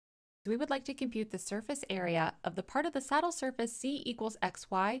We would like to compute the surface area of the part of the saddle surface C equals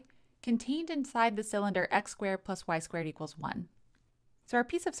xy contained inside the cylinder x squared plus y squared equals 1. So our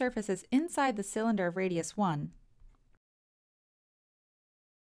piece of surface is inside the cylinder of radius 1,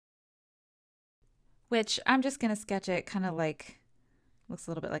 which I'm just going to sketch it kind of like, looks a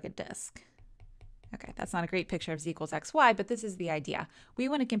little bit like a disc. Okay, that's not a great picture of z equals xy, but this is the idea. We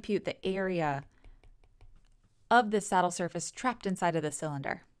want to compute the area of the saddle surface trapped inside of the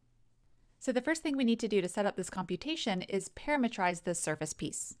cylinder. So the first thing we need to do to set up this computation is parametrize this surface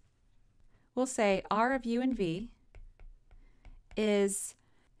piece. We'll say r of u and v is,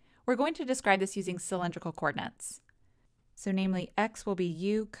 we're going to describe this using cylindrical coordinates. So namely, x will be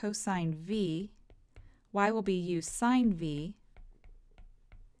u cosine v, y will be u sine v,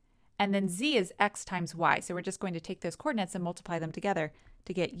 and then z is x times y. So we're just going to take those coordinates and multiply them together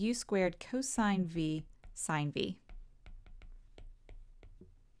to get u squared cosine v sine v.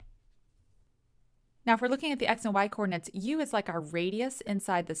 Now, if we're looking at the x and y coordinates, u is like our radius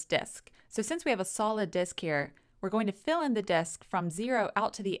inside this disk. So since we have a solid disk here, we're going to fill in the disk from 0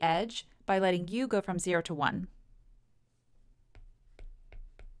 out to the edge by letting u go from 0 to 1.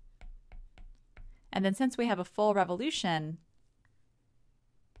 And then since we have a full revolution,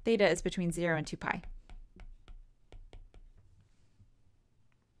 theta is between 0 and 2 pi.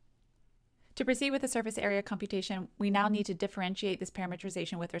 To proceed with the surface area computation, we now need to differentiate this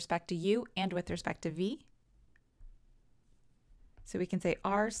parametrization with respect to u and with respect to v. So we can say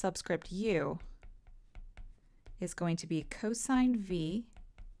r subscript u is going to be cosine v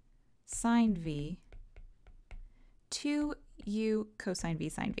sine v 2u cosine v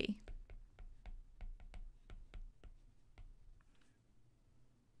sine v.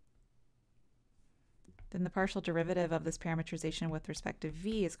 Then the partial derivative of this parametrization with respect to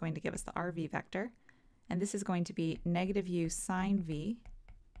v is going to give us the rv vector. And this is going to be negative u sine v,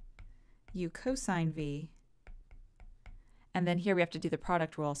 u cosine v, and then here we have to do the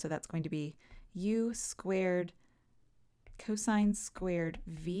product rule, so that's going to be u squared cosine squared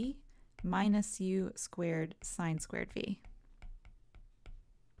v minus u squared sine squared v.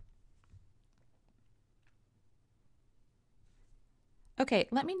 Okay,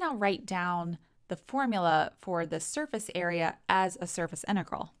 let me now write down the formula for the surface area as a surface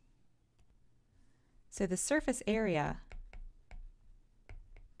integral. So the surface area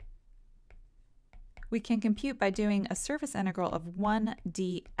we can compute by doing a surface integral of 1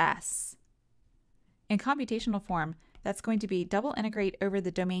 ds. In computational form, that's going to be double integrate over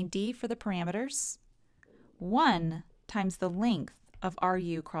the domain D for the parameters, 1 times the length of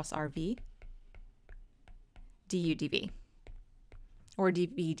RU cross RV, du dv. Or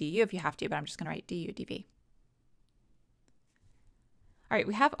dv du if you have to, but I'm just going to write du dv. All right,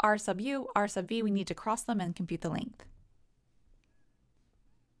 we have r sub u, r sub v. We need to cross them and compute the length.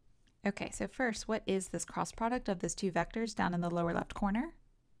 Okay, so first, what is this cross product of these two vectors down in the lower left corner?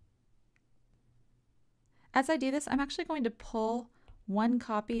 As I do this, I'm actually going to pull one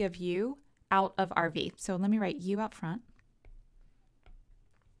copy of u out of rv. So let me write u out front.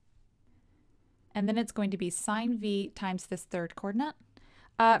 And then it's going to be sine v times this third coordinate.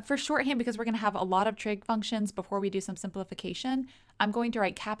 For shorthand, because we're going to have a lot of trig functions before we do some simplification, I'm going to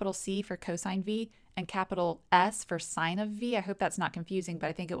write capital C for cosine v and capital S for sine of v. I hope that's not confusing, but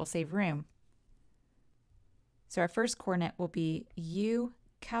I think it will save room. So our first coordinate will be u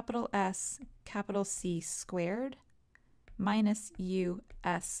capital S capital C squared minus u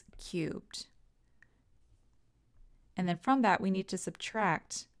s cubed. And then from that, we need to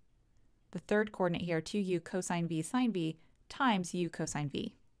subtract the third coordinate here, 2u cosine v sine v times u cosine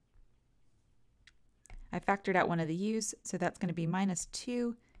v. I factored out one of the u's, so that's going to be minus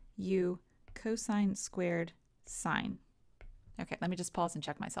 2u cosine squared sine. Okay, let me just pause and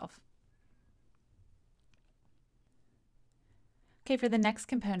check myself. Okay, for the next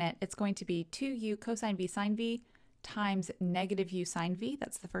component, it's going to be 2u cosine v sine v times negative u sine v.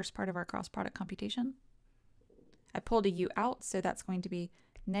 That's the first part of our cross product computation. I pulled a u out, so that's going to be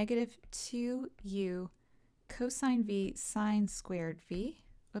negative 2u cosine v sine squared v.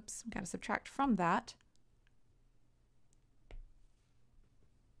 Oops, we've got to subtract from that.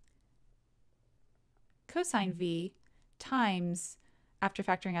 Cosine v times, after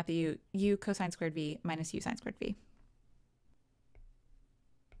factoring out the u, u cosine squared v minus u sine squared v.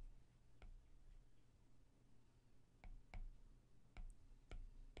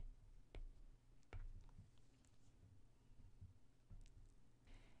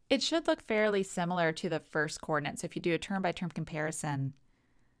 It should look fairly similar to the first coordinate. So if you do a term-by-term comparison,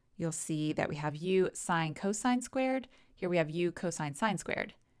 you'll see that we have u sine cosine squared. Here we have u cosine sine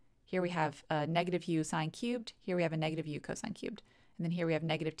squared. Here we have a negative u sine cubed. Here we have a negative u cosine cubed. And then here we have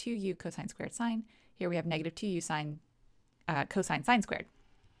negative 2u cosine squared sine. Here we have negative 2u cosine sine squared.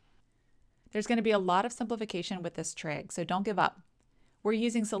 There's going to be a lot of simplification with this trig, so don't give up. We're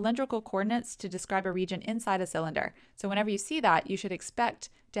using cylindrical coordinates to describe a region inside a cylinder. So whenever you see that, you should expect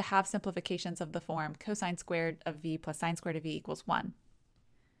to have simplifications of the form cosine squared of v plus sine squared of v equals 1.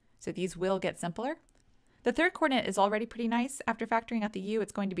 So these will get simpler. The third coordinate is already pretty nice. After factoring out the u,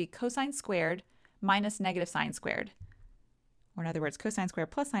 it's going to be cosine squared minus negative sine squared. Or in other words, cosine squared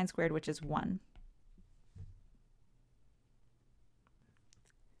plus sine squared, which is 1.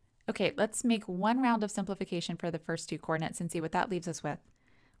 Okay, let's make one round of simplification for the first two coordinates and see what that leaves us with.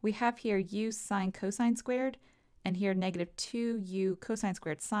 We have here u sine cosine squared, and here negative 2u cosine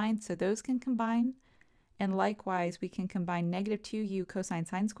squared sine, so those can combine. And likewise, we can combine negative 2u cosine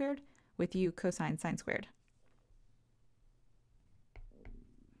sine squared with u cosine sine squared.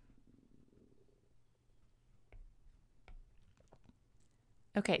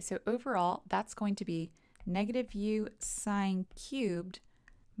 Okay, so overall, that's going to be negative u sine cubed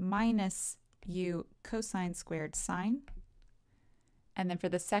minus u cosine squared sine. And then for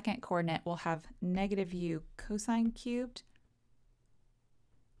the second coordinate, we'll have negative u cosine cubed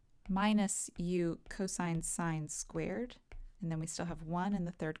minus u cosine sine squared. And then we still have 1 in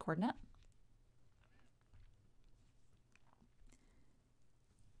the third coordinate.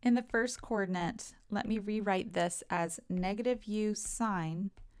 In the first coordinate, let me rewrite this as negative u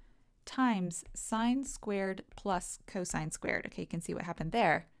sine times sine squared plus cosine squared. Okay, you can see what happened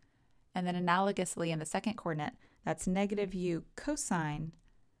there. And then analogously in the second coordinate, that's negative u cosine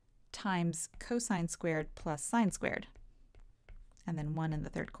times cosine squared plus sine squared. And then 1 in the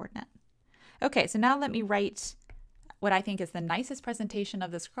third coordinate. Okay, so now let me write what I think is the nicest presentation of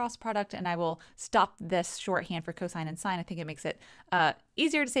this cross product, and I will stop this shorthand for cosine and sine. I think it makes it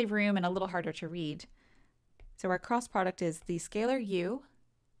easier to save room and a little harder to read. So our cross product is the scalar u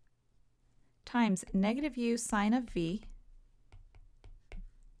times negative u sine of v,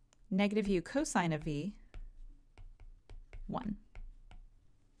 negative u cosine of v, 1.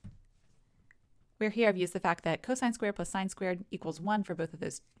 Where here I've used the fact that cosine squared plus sine squared equals 1 for both of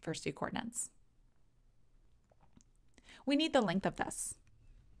those first two coordinates. We need the length of this.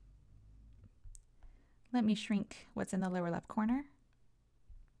 Let me shrink what's in the lower left corner.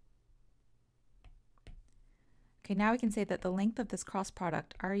 Okay, now we can say that the length of this cross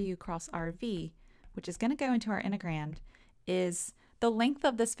product, RU cross RV, which is going to go into our integrand, is the length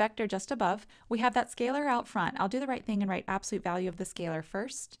of this vector just above. We have that scalar out front. I'll do the right thing and write absolute value of the scalar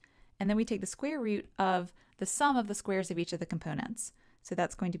first, and then we take the square root of the sum of the squares of each of the components. So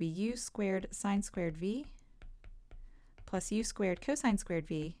that's going to be u squared sine squared v plus u squared cosine squared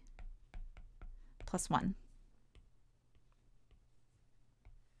v plus 1.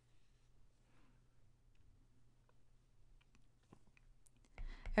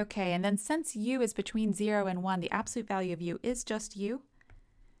 Okay, and then since u is between 0 and 1, the absolute value of u is just u.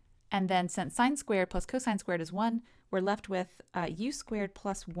 And then since sine squared plus cosine squared is 1, we're left with u squared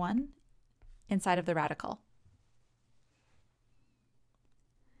plus 1 inside of the radical.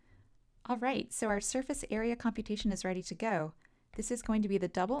 All right, so our surface area computation is ready to go. This is going to be the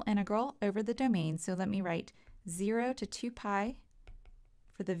double integral over the domain. So let me write 0 to 2 pi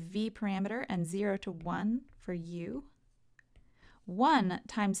for the v parameter and 0 to 1 for u. 1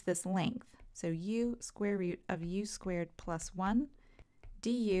 times this length, so u square root of u squared plus 1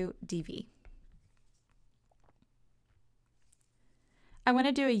 du dv. I want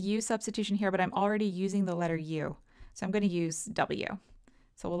to do a u substitution here, but I'm already using the letter u, so I'm going to use w.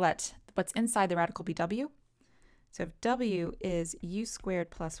 So we'll let what's inside the radical be w. So if w is u squared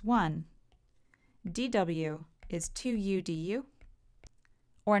plus 1, dw is 2u du.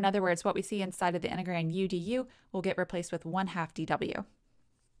 Or in other words, what we see inside of the integrand u du will get replaced with 1/2 dw.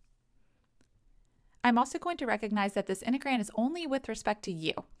 I'm also going to recognize that this integrand is only with respect to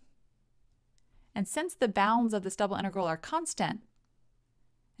u. And since the bounds of this double integral are constant,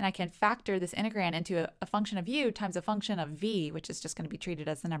 and I can factor this integrand into a function of u times a function of v, which is just going to be treated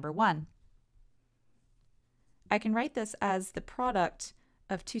as the number 1, I can write this as the product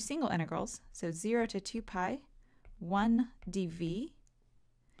of two single integrals, so 0 to 2 pi 1 dv,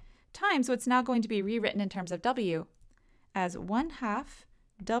 times what's now going to be rewritten in terms of w as 1/2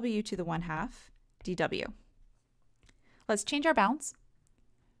 w to the 1/2 dw. Let's change our bounds.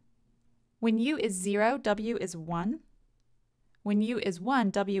 When u is 0, w is 1. When u is 1,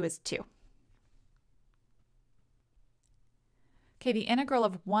 w is 2. Okay, the integral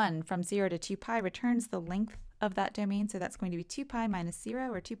of 1 from 0 to 2 pi returns the length of that domain, so that's going to be 2 pi minus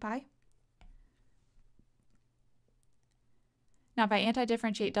 0, or 2 pi. Now if I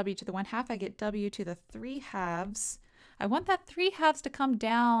anti-differentiate w to the 1/2, I get w to the 3/2. I want that 3/2 to come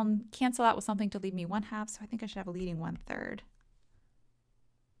down, cancel out with something to leave me 1/2, so I think I should have a leading 1/3.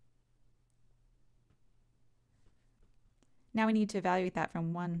 Now we need to evaluate that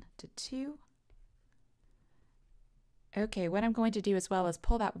from 1 to 2. Okay, what I'm going to do as well is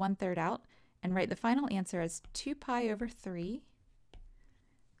pull that 1/3 out and write the final answer as 2 pi over 3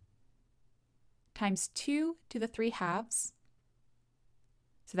 times 2 to the 3/2.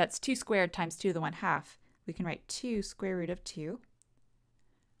 So that's 2 squared times 2 to the 1/2. We can write 2 square root of 2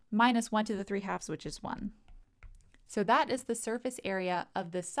 minus 1 to the 3/2, which is 1. So that is the surface area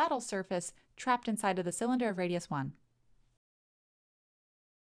of the saddle surface trapped inside of the cylinder of radius 1.